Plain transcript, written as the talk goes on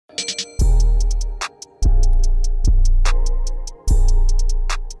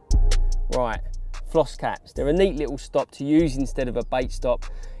Right, floss caps. They're a neat little stop to use instead of a bait stop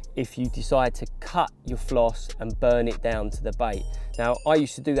if you decide to cut your floss and burn it down to the bait. Now, I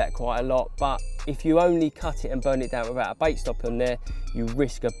used to do that quite a lot, but if you only cut it and burn it down without a bait stop on there, you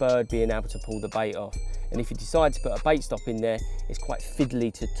risk a bird being able to pull the bait off. And if you decide to put a bait stop in there, it's quite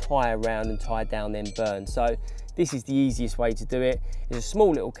fiddly to tie around and tie down then burn. So this is the easiest way to do it. It's a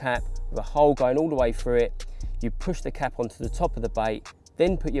small little cap with a hole going all the way through it. You push the cap onto the top of the bait,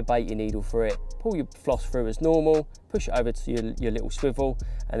 then put your baiting needle through it, pull your floss through as normal, push it over to your little swivel,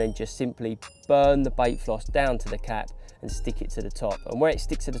 and then just simply burn the bait floss down to the cap and stick it to the top. And where it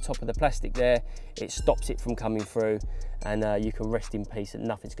sticks to the top of the plastic there, it stops it from coming through, and you can rest in peace and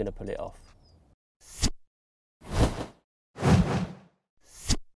nothing's going to pull it off.